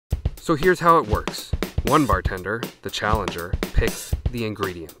So here's how it works. One bartender, the challenger, picks the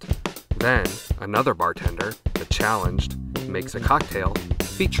ingredient. Then another bartender, the challenged, makes a cocktail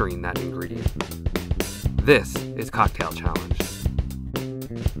featuring that ingredient. This is Cocktail Challenge.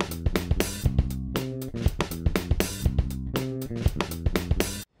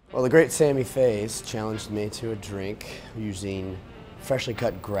 Well, the great Sammy Faze challenged me to a drink using freshly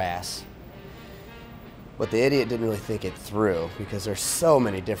cut grass. But the idiot didn't really think it through because there's so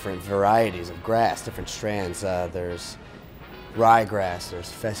many different varieties of grass, different strands. There's ryegrass, there's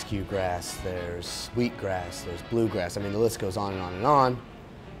fescue grass, there's wheatgrass, there's bluegrass. I mean, the list goes on and on and on.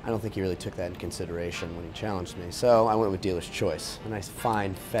 I don't think he really took that into consideration when he challenged me. So I went with dealer's choice. A nice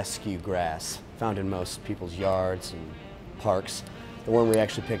fine fescue grass found in most people's yards and parks. The one we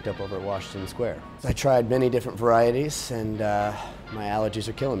actually picked up over at Washington Square. I tried many different varieties and my allergies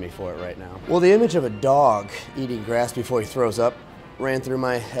are killing me for it right now. Well, the image of a dog eating grass before he throws up ran through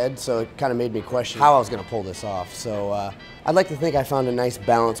my head, so it kind of made me question how I was going to pull this off. So I'd like to think I found a nice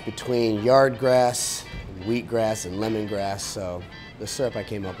balance between yard grass, wheatgrass, and lemongrass. So the syrup I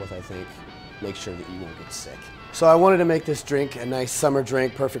came up with, I think, makes sure that you won't get sick. So I wanted to make this drink a nice summer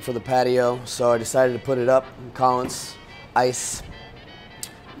drink, perfect for the patio. So I decided to put it up in Collins, ice.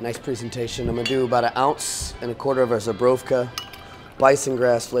 Nice presentation. I'm going to do about 1.25 ounces of our Zabrovka bison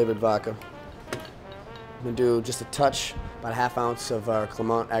grass flavored vodka. I'm going to do just a touch, about 1/2 ounce of our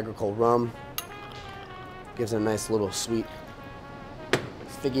Clement Agricole rum. Gives it a nice little sweet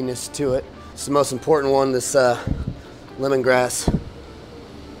figginess to it. It's the most important one, this lemongrass,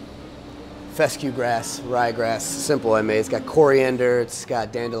 fescue grass, ryegrass. Simple I made. It's got coriander, it's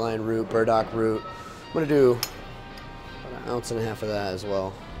got dandelion root, burdock root. I'm going to do about 1.5 ounces of that as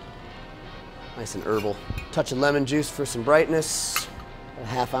well. Nice and herbal. Touch of lemon juice for some brightness,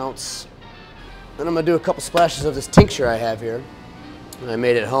 about 1/2 ounce. Then I'm going to do a couple splashes of this tincture I have here. I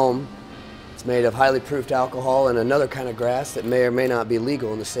made it at home. It's made of highly proofed alcohol and another kind of grass that may or may not be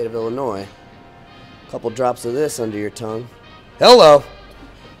legal in the state of Illinois. A couple drops of this under your tongue. Hello!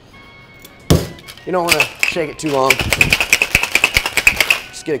 You don't want to shake it too long.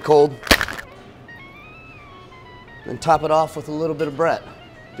 Just get it cold. Then top it off with a little bit of Brett.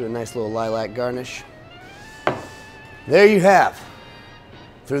 Do a nice little lilac garnish. There you have,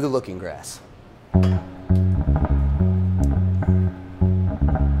 Through the Looking Grass.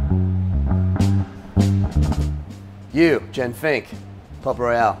 You, Jen Fink, Pup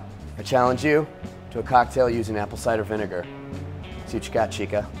Royale, I challenge you to a cocktail using apple cider vinegar. See what you got,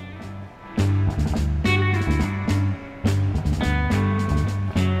 chica.